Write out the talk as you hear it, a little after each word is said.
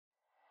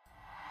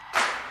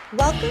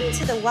Welcome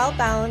to the Well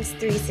Balanced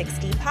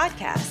 360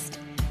 podcast,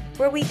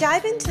 where we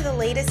dive into the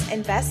latest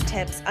and best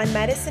tips on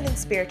medicine and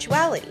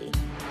spirituality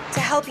to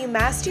help you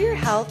master your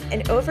health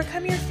and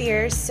overcome your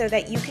fears so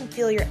that you can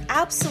feel your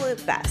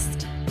absolute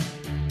best.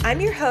 I'm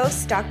your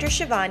host, Dr.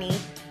 Shivani,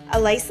 a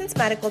licensed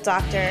medical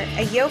doctor,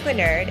 a yoga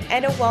nerd,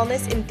 and a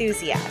wellness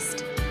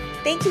enthusiast.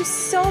 Thank you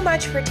so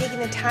much for taking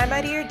the time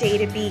out of your day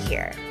to be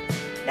here.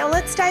 Now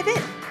let's dive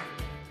in.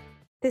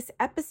 This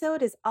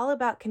episode is all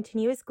about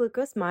continuous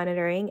glucose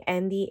monitoring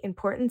and the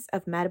importance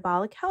of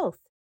metabolic health.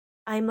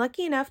 I'm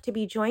lucky enough to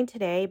be joined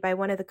today by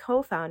one of the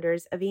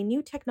co-founders of a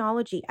new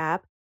technology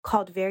app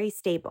called Very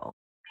Stable.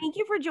 Thank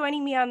you for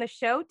joining me on the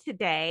show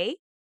today.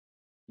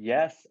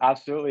 Yes,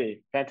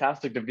 absolutely.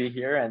 Fantastic to be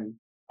here. And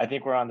I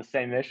think we're on the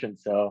same mission.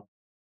 So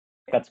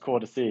that's cool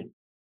to see.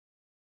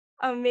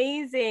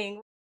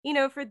 Amazing.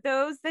 For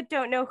those that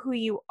don't know who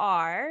you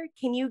are,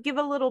 can you give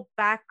a little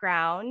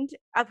background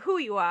of who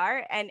you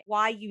are and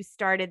why you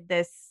started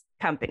this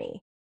company?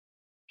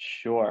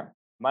 Sure.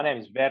 My name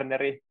is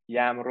Verneri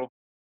Jamru.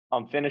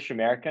 I'm Finnish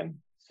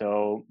American.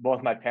 So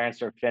both my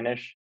parents are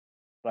Finnish,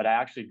 but I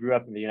actually grew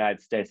up in the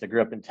United States. I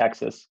grew up in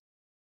Texas.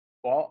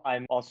 Well,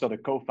 I'm also the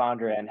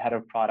co-founder and head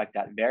of product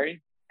at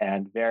Very.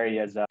 And Very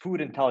is a food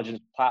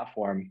intelligence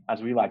platform,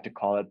 as we like to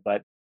call it.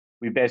 But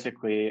we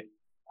basically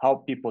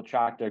help people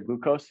track their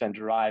glucose and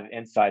derive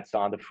insights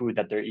on the food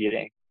that they're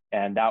eating,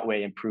 and that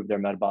way improve their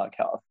metabolic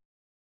health.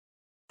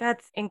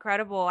 That's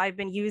incredible. I've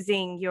been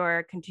using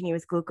your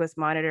continuous glucose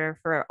monitor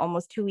for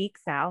almost 2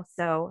 weeks now.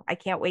 So I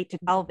can't wait to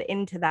delve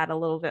into that a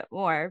little bit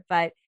more.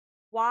 But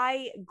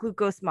why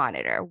glucose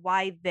monitor?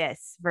 Why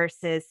this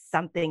versus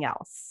something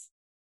else?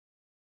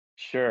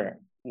 Sure.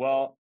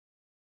 Well,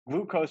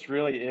 glucose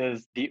really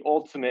is the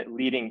ultimate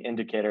leading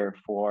indicator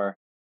for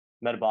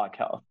metabolic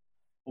health.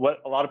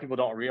 What a lot of people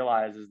don't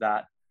realize is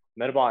that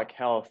metabolic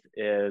health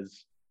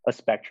is a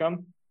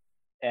spectrum,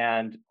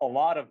 and a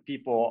lot of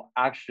people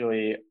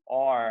actually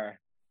are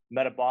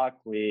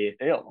metabolically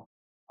ill.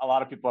 A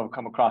lot of people have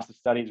come across the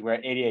studies where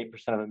 88%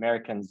 of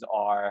Americans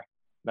are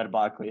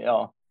metabolically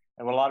ill.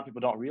 And what a lot of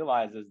people don't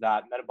realize is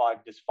that metabolic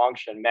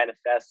dysfunction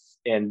manifests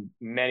in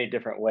many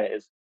different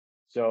ways.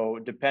 So,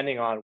 depending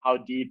on how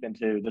deep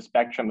into the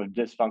spectrum of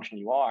dysfunction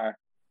you are,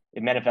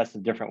 it manifests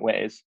in different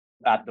ways.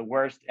 At the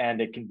worst end,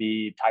 it can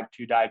be type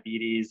 2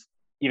 diabetes,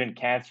 even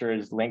cancer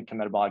is linked to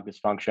metabolic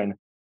dysfunction.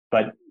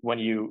 But when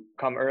you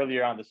come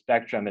earlier on the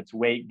spectrum, it's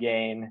weight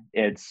gain,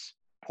 it's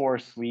poor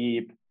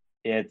sleep,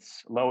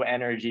 it's low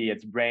energy,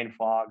 it's brain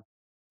fog.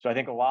 So I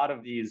think a lot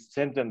of these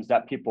symptoms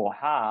that people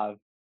have,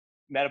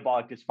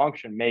 metabolic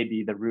dysfunction may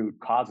be the root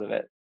cause of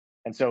it.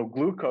 And so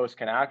glucose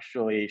can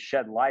actually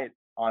shed light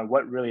on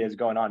what really is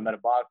going on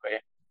metabolically.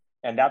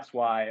 And that's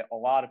why a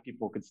lot of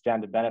people could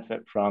stand to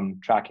benefit from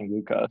tracking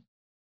glucose.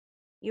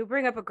 You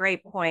bring up a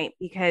great point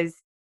because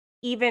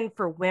even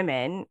for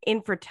women,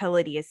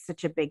 infertility is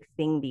such a big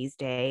thing these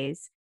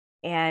days.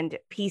 And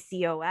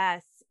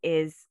PCOS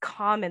is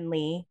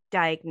commonly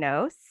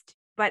diagnosed.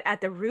 But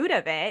at the root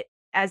of it,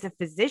 as a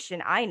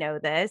physician, I know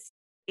this,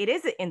 it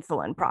is an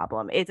insulin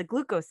problem, it's a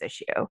glucose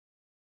issue.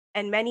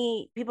 And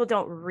many people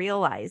don't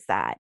realize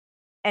that.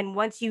 And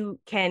once you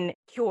can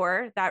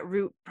cure that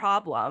root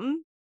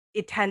problem,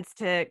 it tends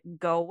to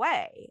go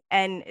away.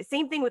 And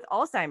same thing with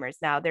Alzheimer's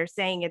now. They're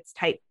saying it's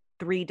type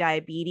 3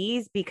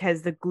 diabetes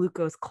because the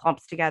glucose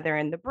clumps together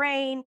in the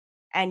brain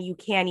and you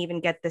can't even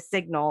get the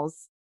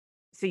signals.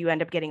 So you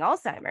end up getting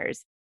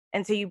Alzheimer's.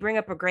 And so you bring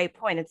up a great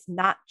point. It's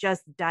not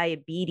just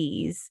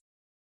diabetes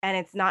and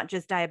it's not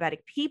just diabetic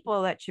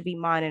people that should be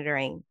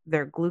monitoring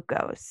their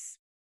glucose.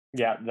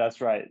 Yeah,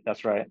 that's right.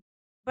 That's right.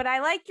 But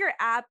I like your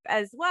app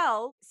as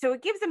well. So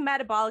it gives a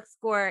metabolic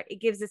score, it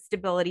gives a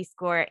stability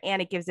score,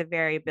 and it gives a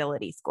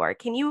variability score.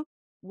 Can you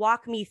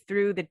walk me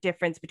through the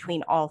difference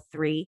between all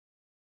three?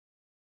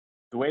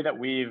 The way that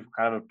we've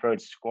kind of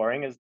approached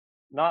scoring is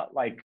not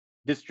like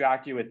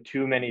distract you with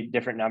too many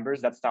different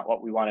numbers. That's not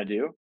what we want to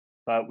do.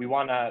 But we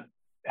want to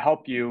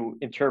help you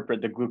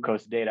interpret the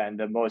glucose data in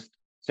the most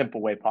simple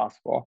way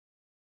possible.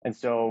 And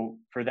so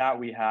for that,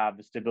 we have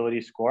the stability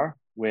score,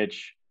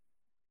 which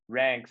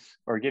ranks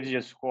or gives you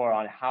a score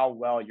on how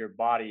well your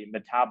body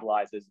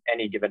metabolizes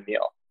any given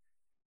meal.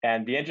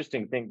 And the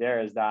interesting thing there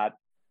is that,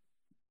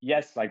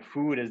 yes, like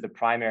food is the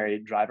primary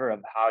driver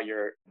of how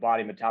your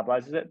body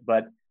metabolizes it,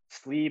 but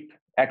sleep,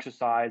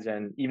 exercise,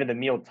 and even the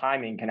meal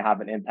timing can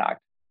have an impact.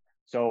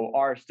 So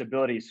our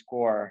stability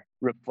score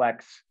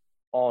reflects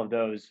all of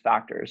those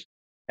factors.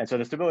 And so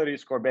the stability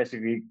score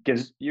basically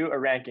gives you a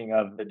ranking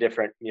of the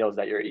different meals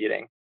that you're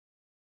eating.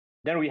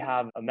 Then we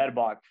have a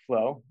metabolic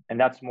flow, and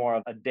that's more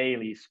of a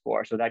daily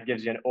score. So that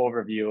gives you an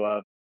overview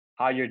of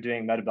how you're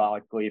doing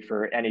metabolically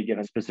for any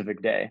given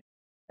specific day.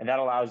 And that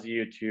allows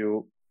you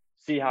to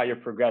see how you're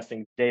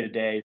progressing day to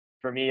day.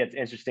 For me, it's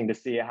interesting to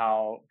see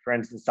how, for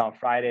instance, on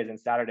Fridays and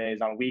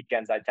Saturdays, on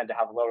weekends, I tend to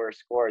have lower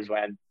scores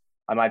when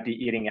I might be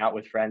eating out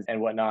with friends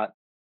and whatnot.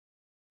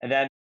 And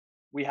then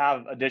we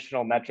have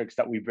additional metrics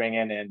that we bring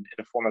in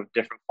the form of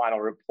different final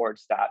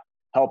reports that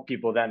help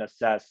people then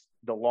assess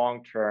the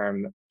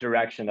long-term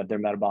direction that their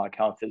metabolic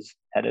health is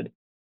headed.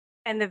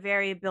 And the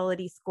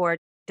variability score,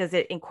 does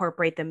it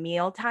incorporate the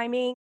meal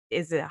timing?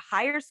 Is it a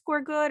higher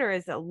score good or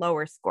is it a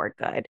lower score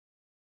good?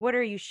 What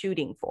are you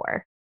shooting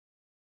for?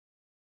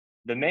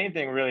 The main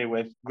thing really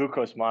with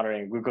glucose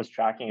monitoring, glucose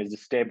tracking is to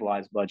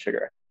stabilize blood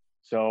sugar.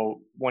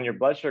 So when your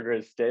blood sugar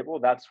is stable,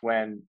 that's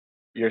when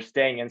you're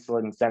staying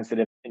insulin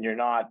sensitive and you're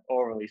not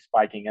overly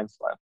spiking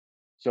insulin.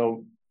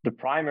 So the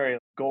primary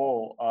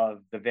goal of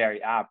the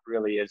very app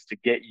really is to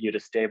get you to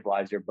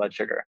stabilize your blood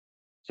sugar.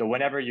 So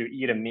whenever you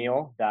eat a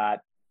meal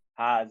that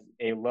has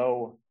a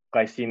low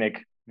glycemic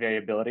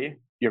variability,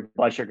 your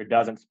blood sugar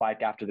doesn't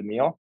spike after the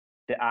meal,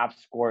 the app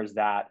scores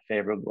that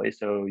favorably.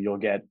 So you'll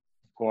get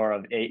a score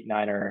of 8,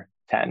 9, or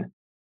 10.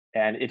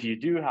 And if you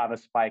do have a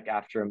spike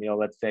after a meal,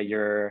 let's say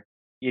you're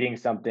eating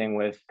something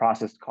with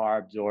processed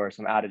carbs or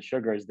some added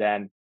sugars,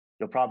 then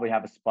you'll probably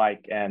have a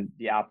spike and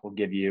the app will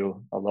give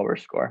you a lower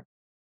score.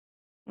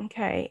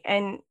 Okay.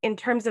 And in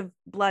terms of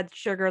blood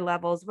sugar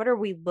levels, what are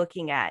we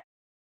looking at?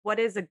 What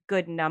is a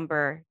good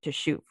number to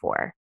shoot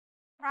for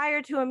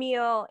prior to a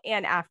meal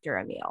and after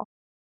a meal?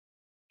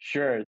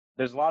 Sure,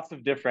 there's lots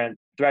of different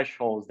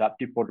thresholds that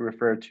people would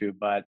refer to,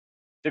 but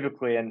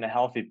typically in a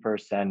healthy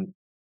person,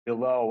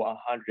 below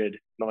 100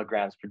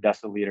 milligrams per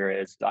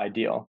deciliter is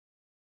ideal.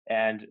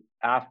 And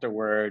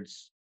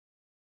afterwards,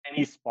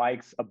 any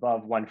spikes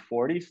above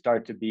 140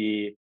 start to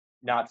be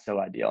not so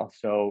ideal.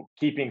 So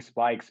keeping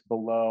spikes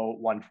below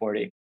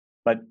 140.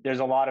 But there's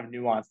a lot of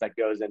nuance that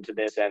goes into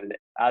this. And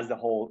as the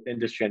whole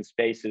industry and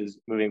space is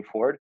moving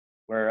forward,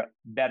 we're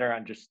better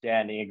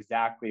understanding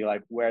exactly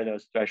like where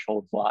those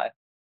thresholds lie.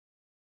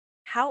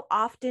 How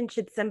often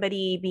should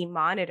somebody be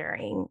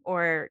monitoring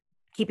or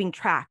keeping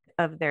track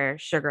of their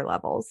sugar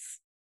levels?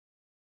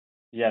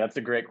 Yeah, that's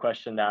a great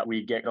question that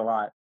we get a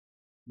lot.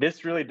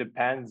 This really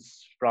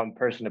depends from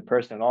person to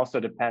person. It also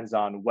depends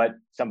on what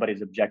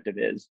somebody's objective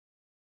is.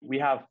 We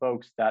have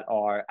folks that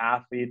are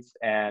athletes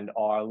and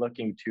are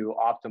looking to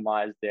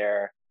optimize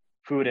their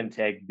food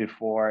intake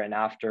before and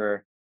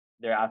after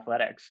their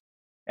athletics.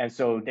 And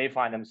so they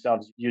find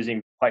themselves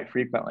using quite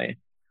frequently.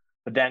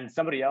 But then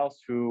somebody else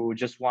who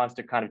just wants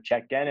to kind of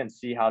check in and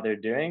see how they're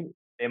doing,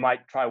 they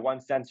might try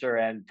one sensor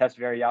and test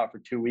vary out for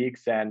 2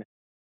 weeks and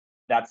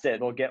that's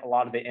it. They'll get a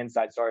lot of the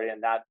insights already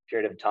in that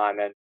period of time.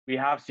 And we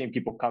have seen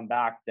people come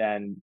back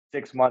then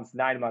 6 months,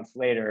 9 months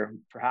later,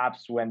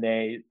 perhaps when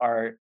they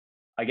are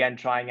again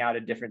trying out a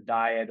different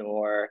diet,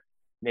 or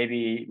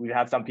maybe we've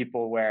had some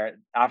people where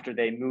after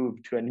they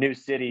move to a new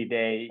city,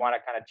 they want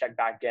to kind of check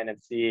back in and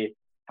see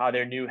how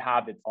their new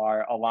habits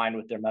are aligned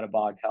with their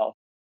metabolic health.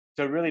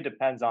 So it really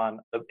depends on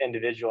the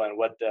individual and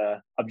what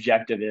the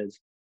objective is.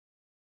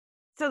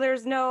 So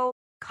there's no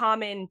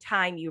common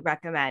time you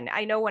recommend.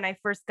 I know when I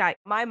first got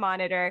my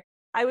monitor,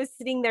 I was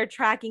sitting there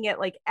tracking it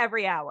like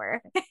every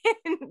hour.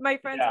 And my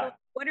friends were Yeah. like,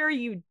 "What are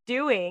you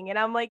doing?" And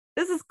I'm like,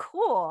 "This is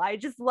cool. I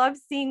just love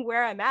seeing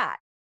where I'm at."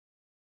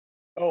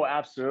 Oh,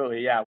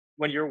 absolutely. Yeah.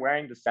 When you're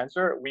wearing the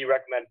sensor, we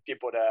recommend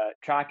people to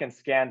track and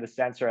scan the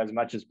sensor as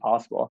much as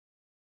possible.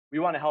 We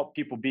want to help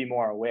people be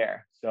more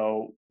aware.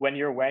 So when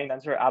you're wearing the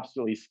sensor,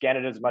 absolutely scan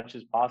it as much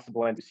as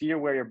possible and see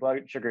where your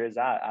blood sugar is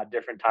at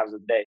different times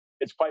of the day.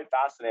 It's quite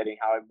fascinating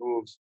how it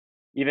moves,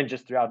 even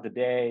just throughout the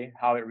day,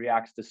 how it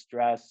reacts to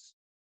stress,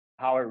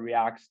 how it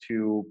reacts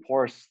to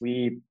poor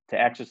sleep, to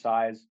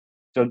exercise.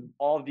 So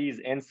all of these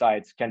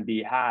insights can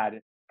be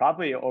had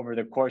probably over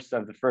the course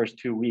of the first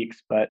 2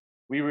 weeks, but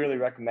we really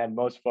recommend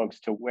most folks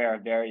to wear a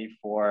Vary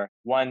for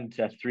 1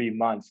 to 3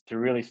 months to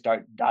really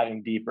start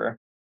diving deeper.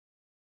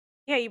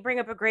 Yeah, you bring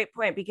up a great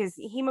point because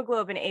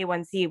hemoglobin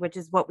A1C, which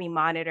is what we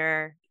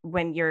monitor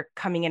when you're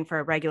coming in for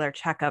a regular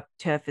checkup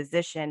to a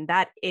physician,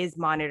 that is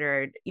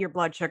monitored your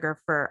blood sugar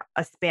for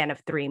a span of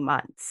 3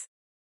 months.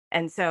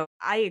 And so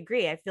I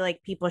agree. I feel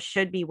like people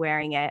should be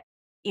wearing it,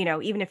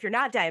 even if you're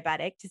not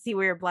diabetic, to see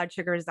where your blood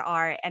sugars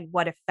are and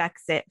what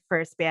affects it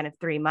for a span of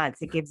 3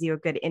 months. It gives you a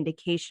good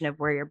indication of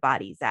where your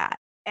body's at.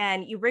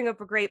 And you bring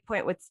up a great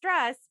point with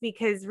stress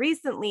because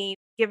recently,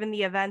 given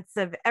the events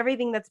of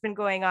everything that's been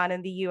going on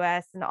in the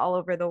US and all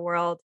over the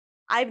world,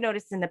 I've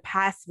noticed in the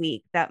past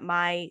week that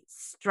my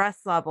stress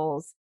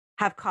levels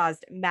have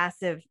caused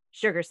massive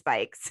sugar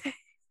spikes.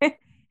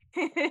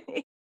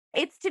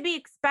 It's to be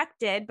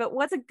expected, but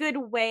what's a good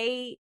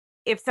way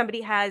if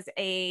somebody has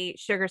a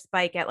sugar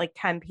spike at like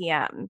 10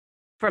 p.m.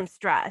 from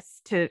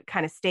stress to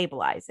kind of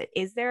stabilize it?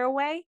 Is there a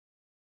way?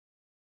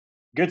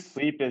 Good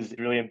sleep is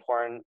really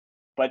important,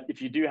 but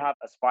if you do have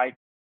a spike,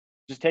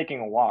 just taking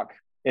a walk,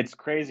 it's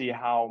crazy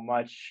how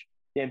much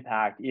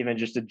impact even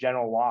just a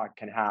general walk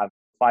can have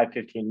 5,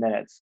 15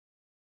 minutes.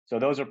 So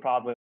those are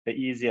probably the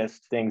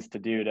easiest things to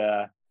do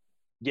to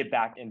get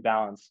back in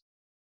balance.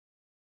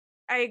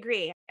 I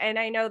agree. And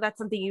I know that's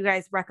something you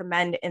guys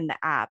recommend in the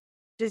app.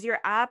 Does your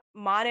app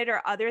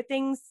monitor other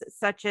things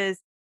such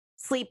as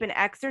sleep and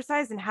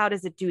exercise? And how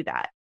does it do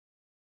that?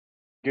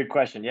 Good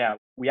question. Yeah,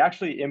 we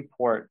actually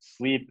import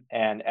sleep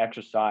and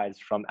exercise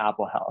from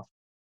Apple Health.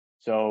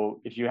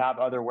 So if you have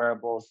other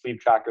wearables, sleep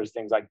trackers,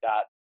 things like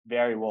that,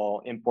 Very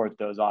will import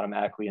those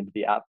automatically into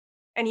the app.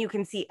 And you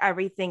can see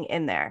everything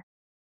in there.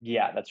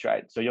 Yeah, that's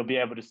right. So you'll be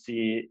able to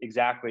see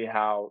exactly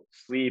how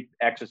sleep,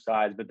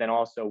 exercise, but then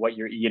also what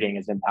you're eating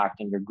is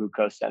impacting your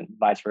glucose and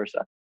vice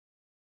versa.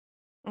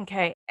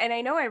 Okay. And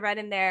I know I read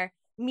in there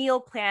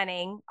meal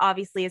planning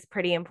obviously is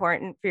pretty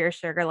important for your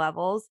sugar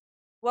levels.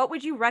 What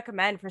would you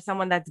recommend for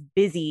someone that's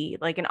busy,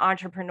 like an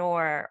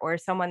entrepreneur or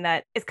someone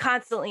that is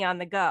constantly on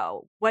the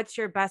go? What's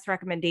your best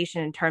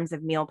recommendation in terms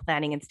of meal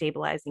planning and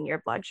stabilizing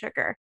your blood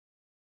sugar?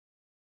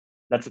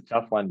 That's a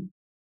tough one.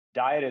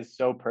 Diet is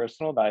so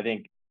personal that I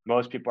think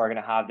most people are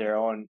going to have their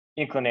own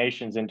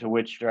inclinations into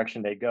which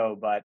direction they go.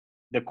 But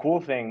the cool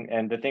thing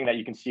and the thing that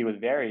you can see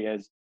with Vary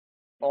is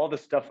all the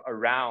stuff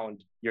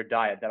around your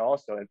diet that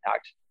also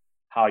impacts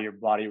how your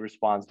body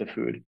responds to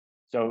food.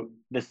 So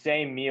the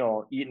same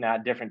meal eaten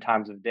at different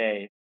times of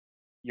day,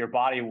 your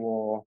body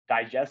will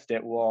digest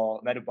it,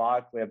 will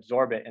metabolically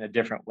absorb it in a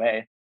different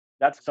way.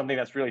 That's something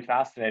that's really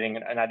fascinating.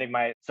 And I think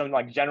my some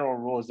like general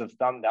rules of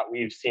thumb that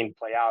we've seen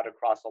play out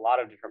across a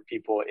lot of different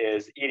people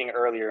is eating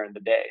earlier in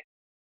the day.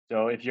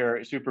 So if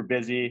you're super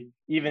busy,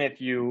 even if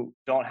you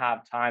don't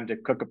have time to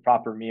cook a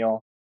proper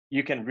meal,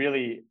 you can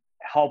really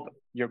help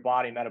your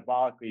body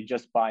metabolically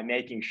just by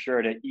making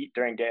sure to eat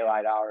during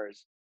daylight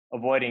hours,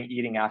 avoiding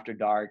eating after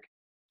dark,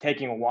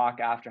 taking a walk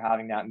after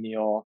having that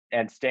meal,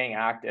 and staying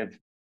active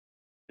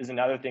is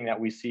another thing that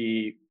we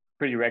see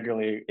pretty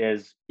regularly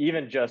is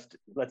even just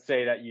let's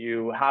say that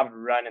you have a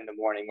run in the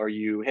morning or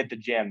you hit the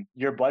gym,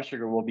 your blood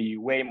sugar will be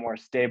way more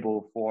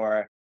stable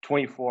for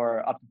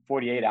 24 up to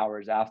 48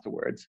 hours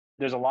afterwards.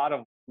 There's a lot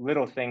of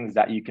little things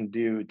that you can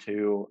do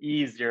to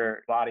ease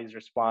your body's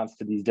response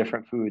to these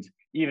different foods,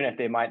 even if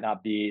they might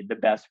not be the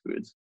best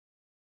foods.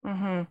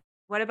 Hmm.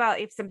 What about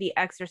if somebody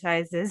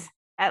exercises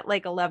at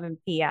like 11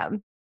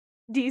 p.m.?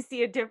 Do you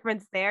see a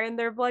difference there in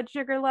their blood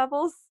sugar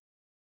levels?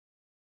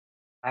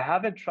 I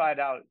haven't tried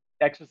out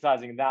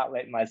exercising that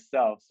late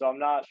myself, so I'm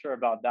not sure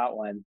about that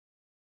one.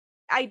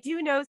 I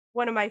do know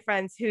one of my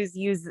friends who's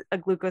used a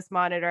glucose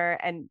monitor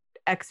and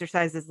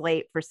exercises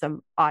late for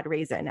some odd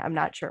reason. I'm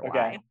not sure Okay,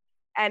 why.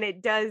 And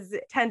it does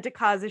tend to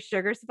cause a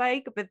sugar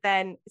spike, but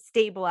then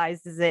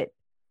stabilizes it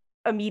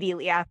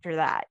immediately after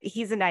that.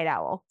 He's a night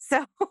owl.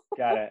 So,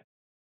 got it.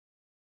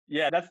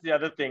 Yeah, that's the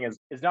other thing is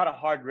it's not a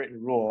hard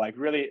written rule. Like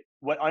really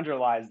what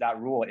underlies that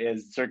rule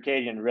is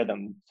circadian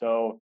rhythm.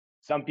 So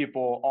some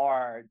people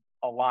are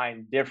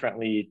aligned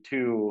differently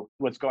to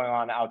what's going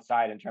on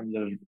outside in terms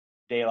of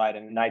daylight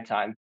and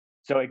nighttime.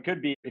 So it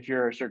could be if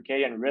your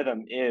circadian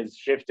rhythm is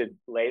shifted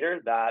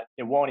later that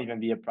it won't even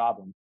be a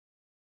problem.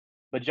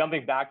 But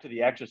jumping back to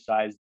the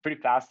exercise,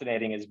 pretty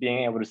fascinating is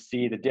being able to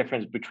see the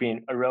difference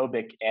between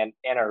aerobic and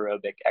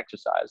anaerobic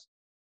exercise.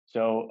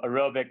 So,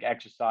 aerobic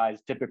exercise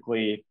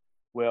typically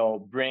will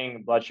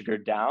bring blood sugar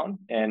down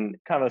in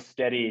kind of a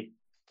steady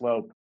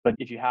slope. But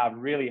if you have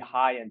really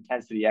high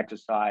intensity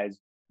exercise,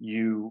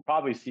 you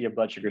probably see a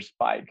blood sugar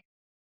spike.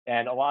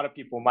 And a lot of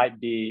people might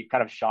be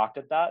kind of shocked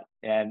at that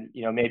and,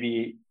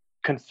 maybe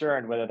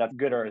concerned whether that's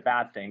good or a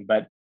bad thing,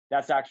 but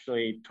that's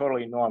actually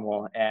totally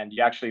normal and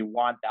you actually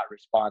want that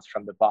response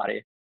from the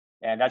body.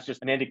 And that's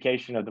just an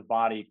indication of the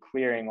body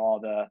clearing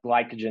all the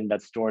glycogen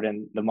that's stored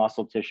in the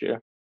muscle tissue.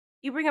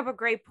 you bring up a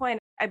great point.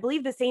 I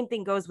believe the same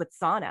thing goes with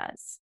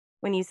saunas.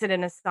 When you sit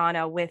in a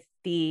sauna with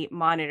the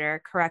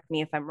monitor, correct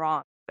me if I'm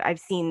wrong. I've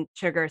seen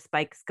sugar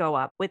spikes go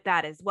up with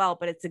that as well,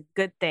 but it's a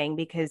good thing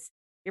because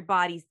your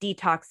body's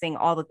detoxing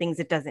all the things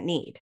it doesn't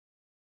need.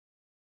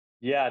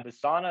 Yeah, the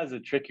sauna is a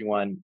tricky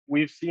one.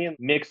 We've seen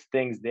mixed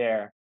things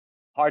there.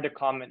 Hard to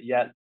comment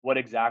yet what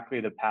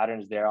exactly the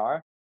patterns there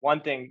are.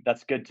 One thing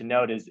that's good to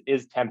note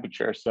is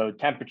temperature. So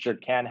temperature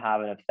can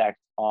have an effect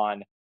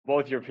on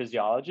both your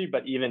physiology,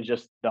 but even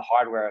just the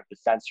hardware of the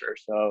sensor.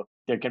 So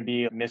there can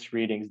be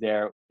misreadings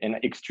there in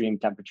extreme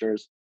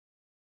temperatures.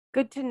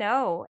 Good to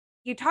know.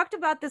 You talked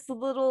about this a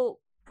little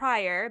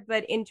prior,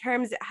 but in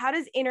terms, how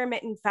does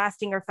intermittent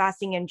fasting or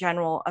fasting in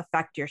general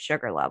affect your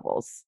sugar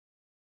levels?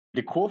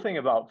 The cool thing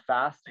about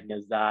fasting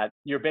is that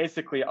you're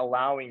basically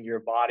allowing your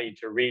body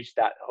to reach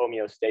that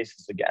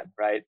homeostasis again,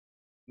 right?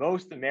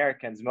 Most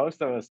Americans,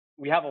 most of us,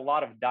 we have a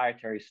lot of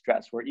dietary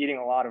stress. We're eating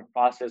a lot of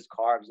processed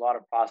carbs, a lot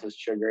of processed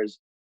sugars,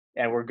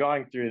 and we're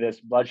going through this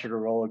blood sugar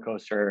roller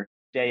coaster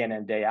day in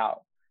and day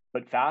out.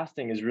 But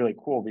fasting is really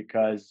cool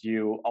because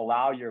you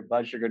allow your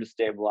blood sugar to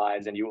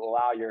stabilize and you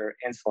allow your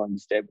insulin to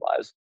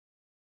stabilize.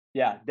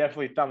 Yeah,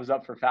 definitely thumbs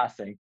up for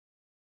fasting.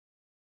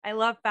 I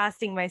love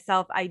fasting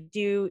myself. I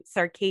do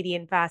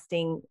circadian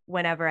fasting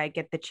whenever I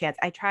get the chance.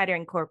 I try to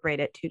incorporate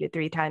it 2 to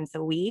 3 times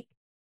a week,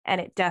 and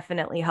it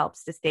definitely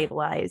helps to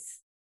stabilize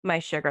my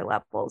sugar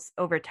levels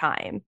over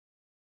time.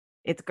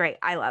 It's great.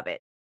 I love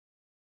it.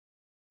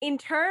 In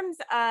terms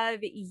of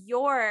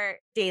your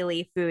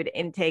daily food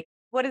intake,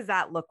 what does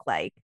that look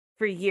like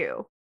for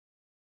you?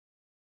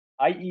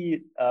 I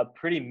eat a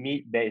pretty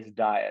meat-based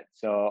diet.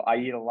 So I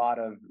eat a lot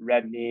of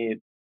red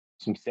meat,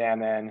 some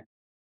salmon.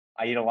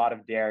 I eat a lot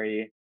of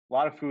dairy, a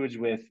lot of foods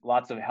with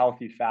lots of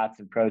healthy fats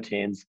and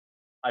proteins.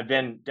 I've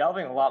been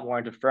delving a lot more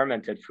into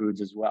fermented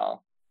foods as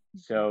well.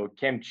 So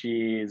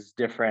kimchi's,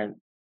 different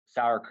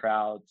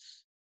sauerkrauts,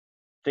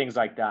 things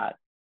like that.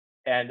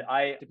 And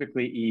I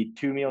typically eat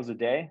 2 meals a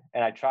day,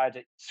 and I try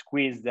to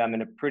squeeze them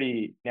in a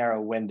pretty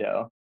narrow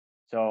window.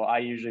 So I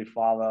usually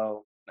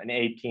follow an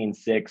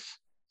 18-6,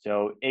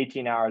 so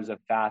 18 hours of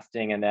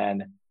fasting and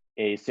then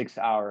a 6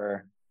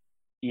 hour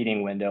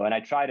eating window. And I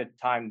try to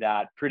time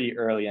that pretty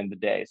early in the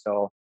day.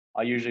 So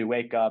I'll usually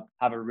wake up,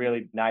 have a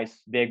really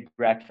nice big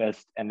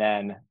breakfast, and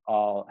then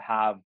I'll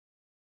have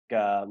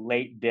a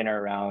late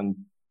dinner around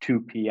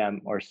 2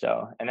 p.m. or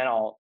so. And then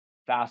I'll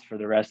fast for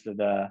the rest of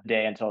the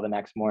day until the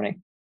next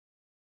morning.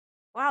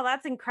 Wow,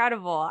 that's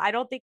incredible. I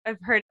don't think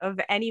I've heard of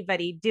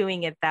anybody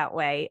doing it that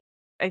way.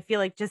 I feel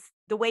like just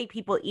the way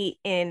people eat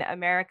in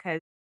America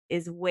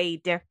is way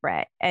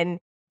different. And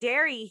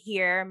dairy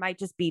here might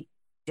just be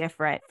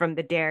different from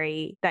the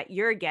dairy that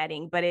you're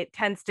getting, but it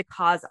tends to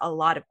cause a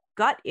lot of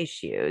gut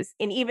issues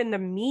and even the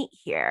meat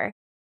here.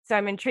 So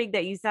I'm intrigued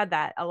that you said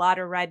that a lot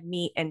of red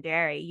meat and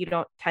dairy, you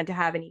don't tend to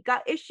have any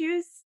gut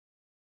issues.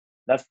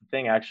 That's the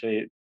thing,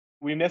 actually.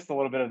 We missed a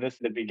little bit of this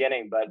at the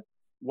beginning, but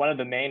one of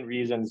the main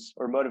reasons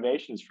or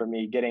motivations for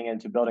me getting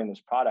into building this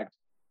product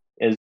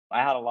is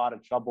I had a lot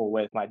of trouble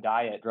with my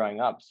diet growing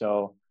up.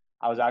 So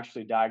I was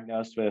actually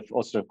diagnosed with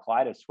ulcerative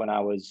colitis when I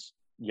was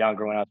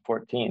younger, when I was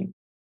 14.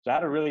 So I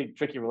had a really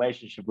tricky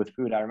relationship with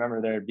food. I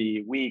remember there'd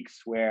be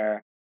weeks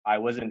where I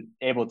wasn't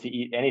able to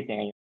eat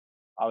anything.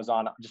 I was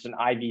on just an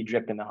IV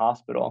drip in the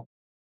hospital.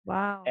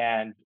 Wow.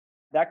 And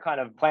that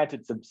kind of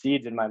planted some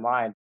seeds in my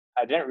mind.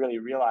 I didn't really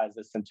realize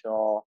this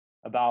until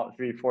about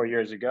 3, 4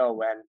 years ago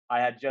when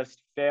I had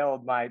just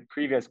failed my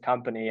previous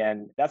company.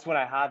 And that's when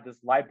I had this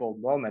light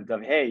bulb moment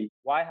of, hey,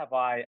 why have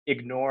I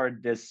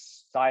ignored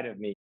this side of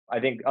me? I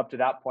think up to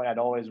that point, I'd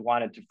always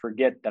wanted to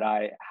forget that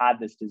I had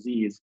this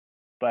disease.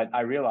 But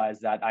I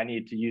realized that I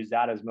need to use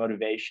that as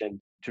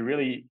motivation to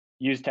really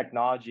use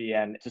technology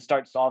and to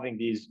start solving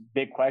these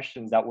big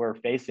questions that we're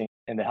facing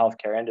in the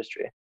healthcare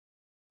industry.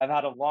 I've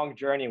had a long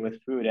journey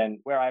with food, and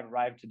where I've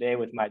arrived today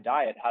with my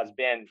diet has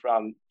been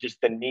from just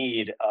the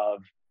need of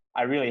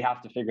I really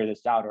have to figure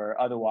this out, or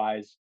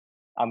otherwise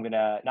I'm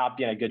gonna not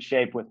be in a good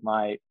shape with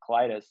my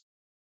colitis.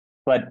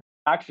 But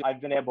actually,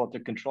 I've been able to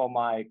control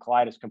my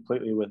colitis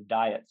completely with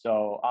diet,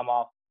 so I'm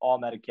off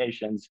all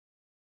medications.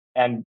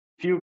 And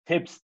few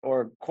tips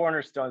or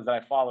cornerstones that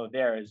I follow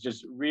there is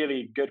just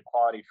really good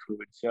quality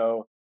food.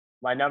 So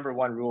my number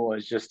one rule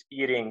is just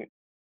eating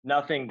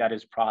nothing that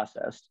is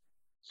processed.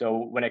 So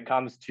when it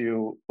comes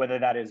to whether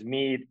that is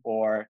meat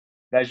or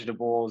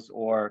vegetables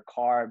or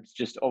carbs,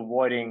 just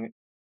avoiding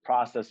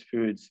processed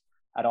foods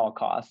at all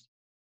costs.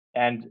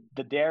 And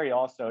the dairy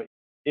also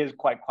is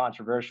quite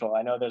controversial.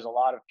 I know there's a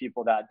lot of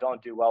people that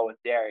don't do well with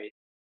dairy.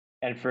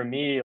 And for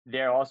me,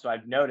 there also,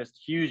 I've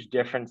noticed huge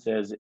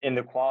differences in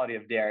the quality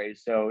of dairy.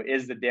 So,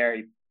 is the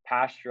dairy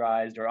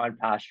pasteurized or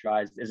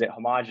unpasteurized? Is it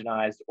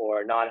homogenized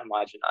or non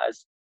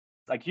homogenized?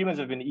 Like humans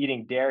have been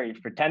eating dairy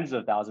for tens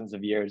of thousands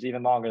of years,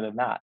 even longer than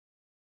that.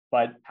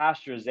 But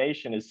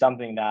pasteurization is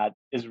something that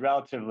is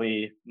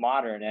relatively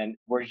modern. And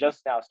we're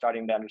just now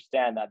starting to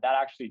understand that that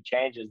actually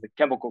changes the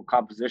chemical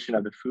composition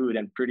of the food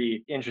in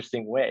pretty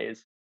interesting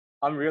ways.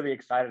 I'm really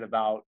excited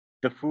about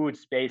the food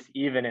space,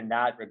 even in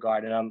that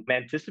regard. And I'm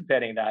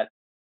anticipating that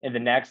in the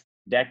next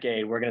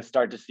decade, we're going to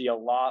start to see a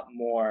lot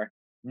more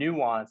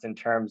nuance in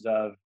terms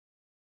of,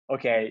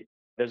 okay,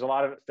 there's a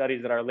lot of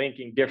studies that are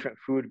linking different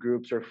food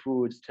groups or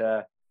foods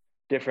to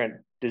different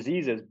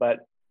diseases, but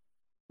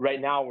right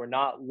now we're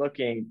not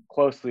looking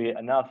closely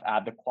enough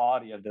at the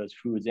quality of those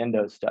foods in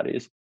those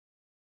studies.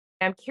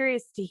 I'm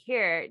curious to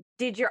hear,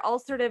 did your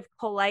ulcerative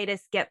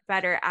colitis get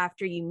better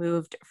after you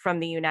moved from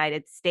the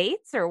United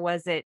States or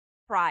was it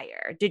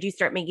prior? Did you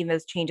start making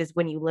those changes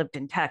when you lived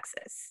in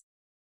Texas?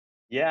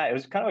 Yeah, it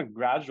was kind of a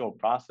gradual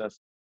process.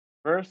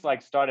 First,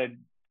 like started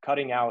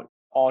cutting out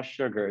all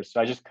sugars. So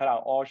I just cut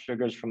out all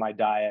sugars from my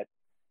diet.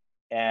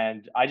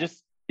 And I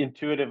just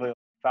intuitively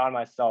found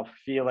myself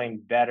feeling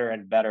better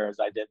and better as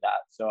I did that.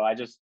 So I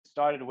just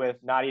started with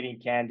not eating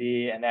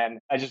candy. And then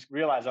I just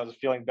realized I was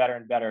feeling better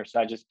and better.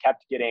 So I just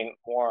kept getting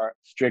more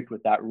strict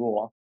with that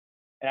rule.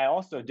 And I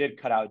also did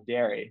cut out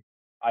dairy.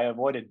 I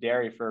avoided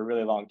dairy for a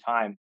really long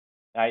time.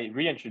 I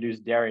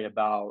reintroduced dairy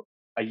about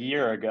a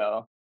year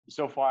ago.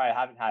 So far, I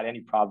haven't had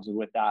any problems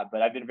with that,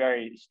 but I've been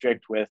very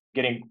strict with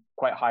getting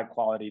quite high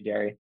quality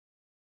dairy.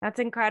 That's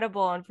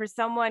incredible. And for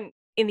someone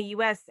in the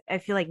US, I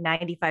feel like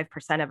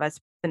 95% of us,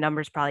 the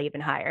number's probably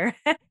even higher,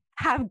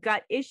 have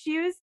gut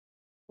issues.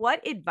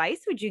 What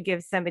advice would you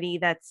give somebody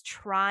that's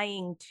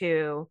trying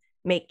to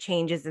make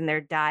changes in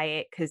their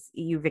diet because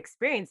you've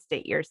experienced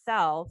it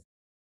yourself?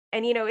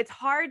 And, it's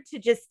hard to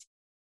just,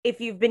 if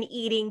you've been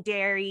eating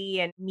dairy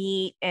and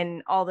meat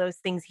and all those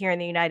things here in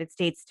the United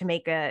States to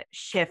make a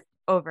shift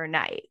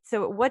overnight.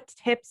 So, what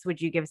tips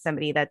would you give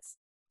somebody that's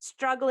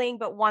struggling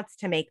but wants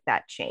to make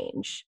that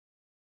change?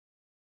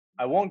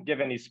 I won't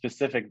give any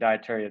specific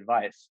dietary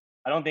advice.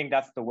 I don't think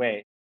that's the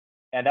way.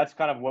 And that's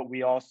kind of what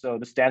we also,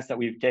 the stance that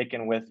we've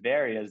taken with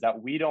Vary is that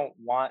we don't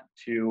want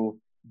to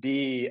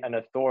be an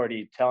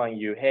authority telling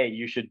you, hey,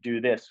 you should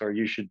do this or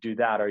you should do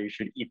that or you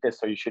should eat this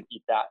or you should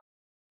eat that.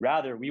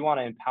 Rather, we want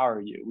to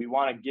empower you. We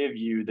want to give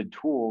you the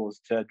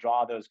tools to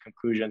draw those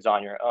conclusions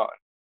on your own.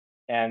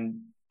 And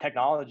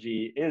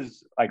technology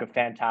is like a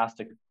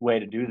fantastic way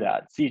to do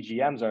that.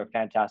 CGMs are a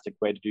fantastic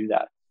way to do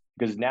that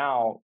because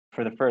now,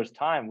 for the first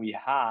time, we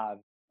have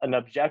an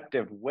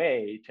objective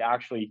way to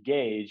actually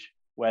gauge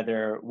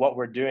whether what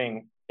we're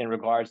doing in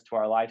regards to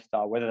our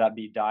lifestyle, whether that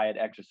be diet,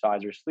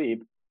 exercise, or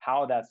sleep,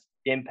 how that's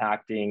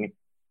impacting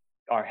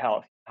our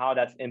health, how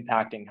that's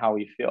impacting how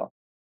we feel.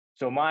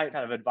 So, my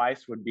kind of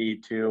advice would be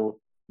to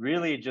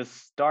really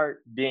just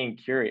start being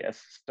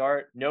curious,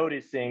 start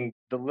noticing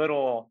the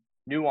little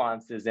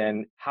nuances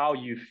in how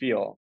you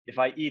feel. If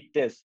I eat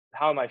this,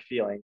 how am I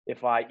feeling?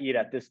 If I eat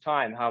at this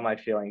time, how am I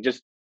feeling?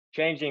 Just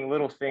changing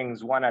little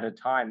things one at a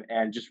time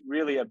and just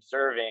really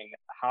observing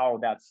how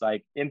that's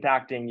like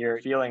impacting your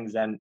feelings.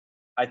 And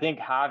I think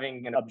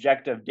having an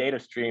objective data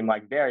stream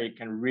like Barry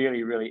can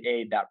really, really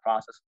aid that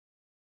process.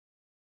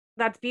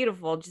 That's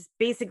beautiful. Just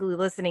basically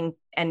listening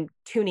and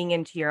tuning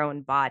into your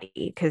own body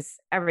because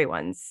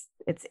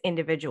it's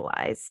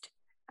individualized.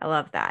 I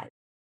love that.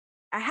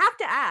 I have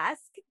to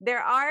ask,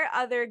 there are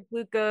other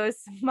glucose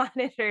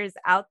monitors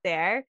out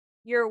there.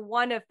 You're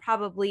one of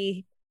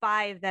probably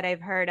five that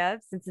I've heard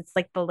of since it's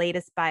like the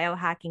latest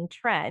biohacking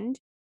trend.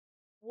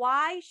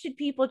 Why should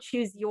people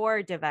choose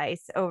your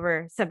device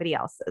over somebody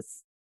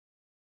else's?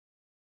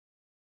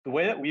 The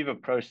way that we've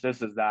approached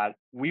this is that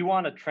we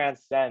want to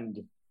transcend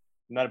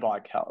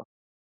metabolic health.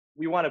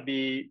 We want to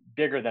be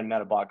bigger than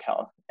metabolic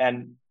health.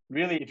 And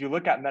really, if you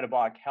look at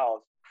metabolic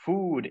health,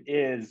 food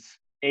is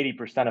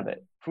 80% of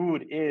it.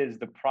 Food is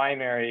the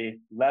primary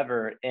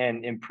lever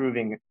in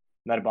improving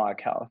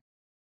metabolic health.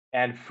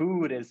 And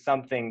food is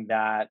something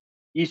that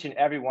each and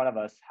every one of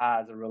us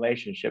has a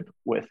relationship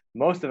with.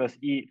 Most of us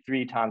eat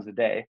 3 times a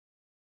day,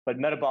 but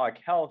metabolic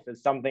health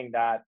is something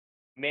that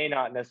may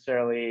not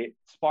necessarily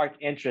spark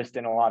interest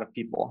in a lot of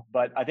people.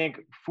 But I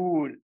think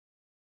food,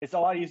 it's a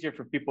lot easier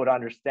for people to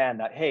understand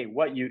that, hey,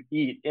 what you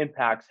eat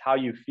impacts how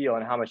you feel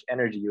and how much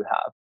energy you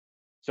have.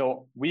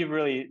 So we've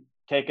really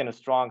taken a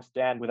strong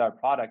stand with our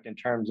product in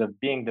terms of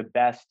being the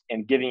best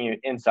and giving you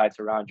insights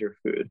around your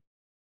food.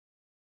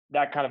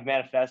 That kind of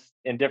manifests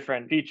in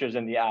different features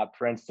in the app.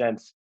 For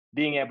instance,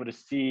 being able to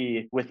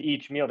see with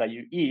each meal that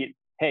you eat,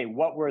 hey,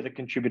 what were the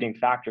contributing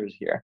factors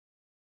here?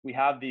 We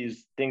have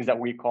these things that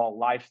we call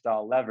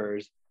lifestyle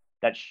levers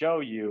that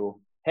show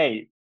you,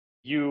 hey,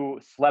 you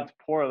slept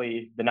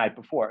poorly the night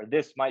before.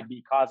 This might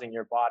be causing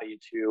your body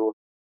to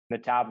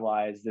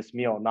metabolize this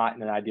meal not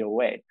in an ideal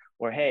way.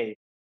 Or, hey,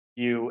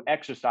 you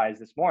exercise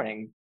this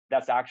morning.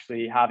 That's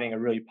actually having a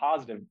really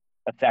positive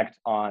effect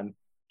on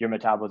your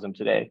metabolism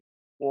today.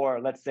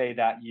 Or let's say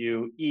that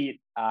you eat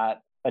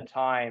at a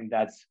time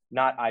that's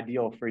not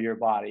ideal for your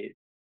body,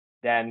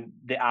 then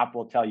the app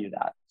will tell you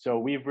that. So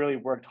we've really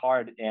worked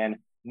hard in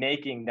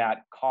making that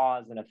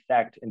cause and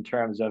effect in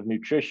terms of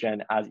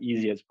nutrition as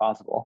easy as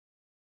possible.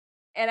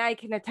 And I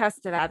can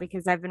attest to that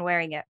because I've been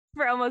wearing it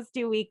for almost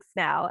 2 weeks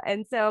now.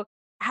 And so,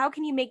 how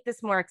can you make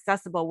this more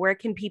accessible? Where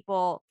can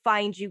people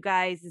find you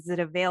guys? Is it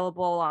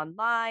available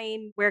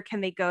online? Where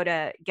can they go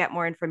to get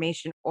more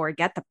information or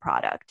get the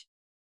product?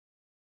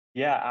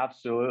 Yeah,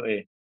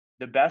 absolutely.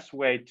 The best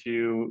way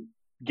to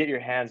get your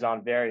hands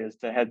on Very is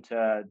to head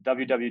to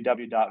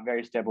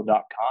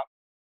www.verystable.com.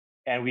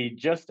 And we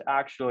just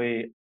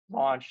actually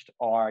launched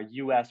our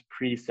US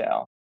pre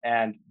sale.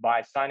 And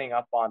by signing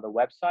up on the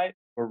website,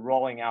 we're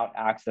rolling out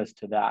access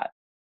to that.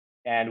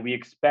 And we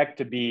expect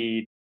to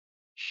be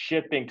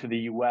shipping to the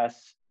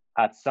US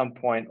at some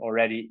point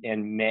already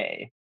in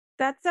May.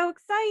 That's so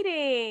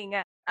exciting.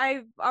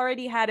 I've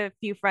already had a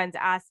few friends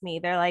ask me,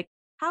 they're like,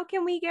 how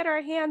can we get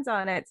our hands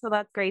on it? So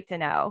that's great to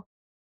know.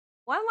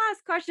 One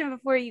last question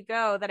before you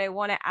go that I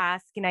want to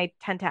ask, and I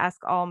tend to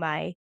ask all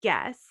my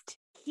guests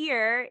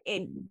here.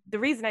 The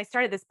reason I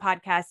started this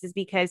podcast is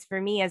because for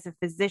me as a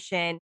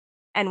physician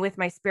and with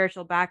my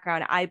spiritual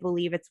background, I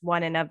believe it's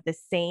one and of the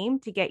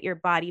same to get your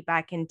body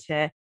back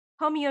into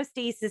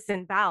homeostasis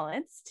and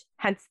balanced,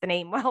 hence the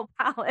name well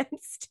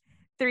balanced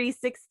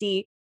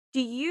 360.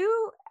 Do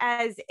you,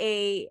 as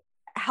a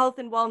health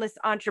and wellness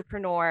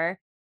entrepreneur,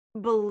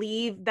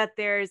 believe that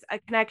there's a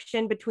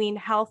connection between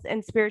health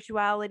and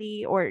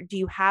spirituality, or do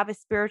you have a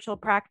spiritual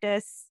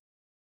practice?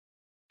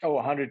 Oh,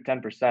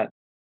 110%.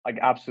 Like,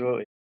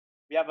 absolutely.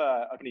 We have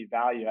a company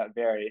value at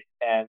Very,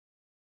 and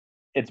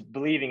it's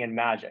believing in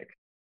magic.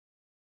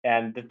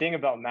 And the thing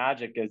about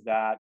magic is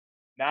that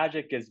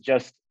magic is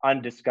just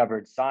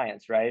undiscovered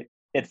science, right?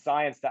 It's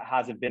science that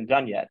hasn't been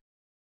done yet.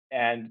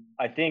 And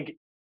I think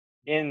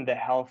in the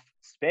health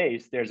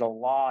space, there's a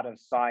lot of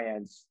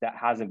science that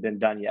hasn't been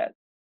done yet.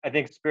 I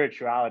think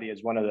spirituality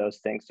is one of those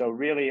things. So,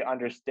 really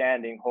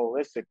understanding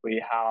holistically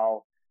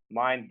how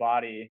mind,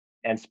 body,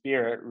 and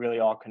spirit really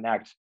all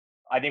connect.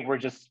 I think we're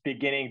just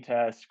beginning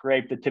to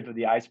scrape the tip of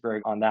the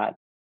iceberg on that.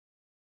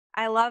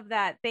 I love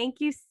that. Thank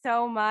you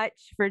so much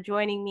for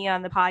joining me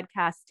on the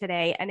podcast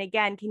today. And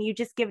again, can you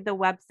just give the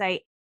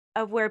website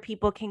of where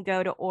people can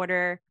go to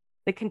order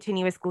the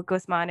continuous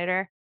glucose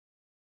monitor?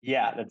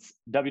 Yeah, that's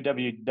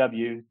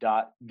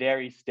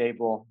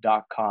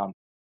www.verystable.com.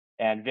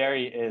 And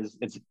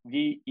it's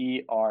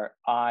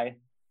VERI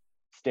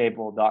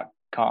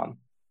stable.com.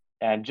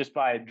 And just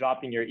by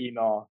dropping your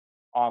email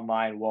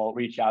online, we'll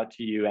reach out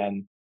to you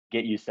and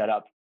get you set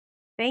up.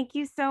 Thank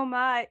you so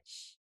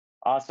much.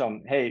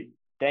 Awesome. Hey,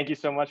 thank you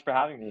so much for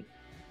having me.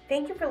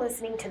 Thank you for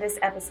listening to this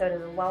episode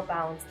of the Well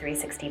Balanced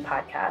 360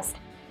 podcast.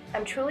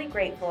 I'm truly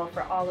grateful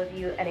for all of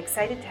you and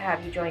excited to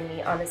have you join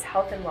me on this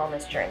health and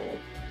wellness journey.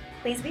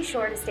 Please be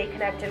sure to stay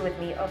connected with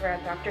me over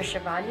at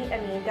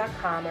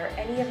drshivaniamin.com or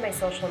any of my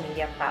social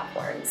media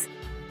platforms.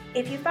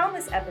 If you found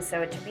this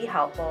episode to be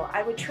helpful,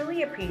 I would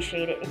truly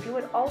appreciate it if you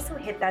would also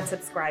hit that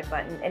subscribe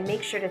button and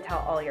make sure to tell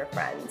all your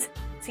friends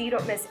so you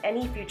don't miss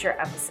any future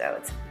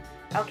episodes.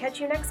 I'll catch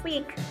you next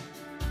week.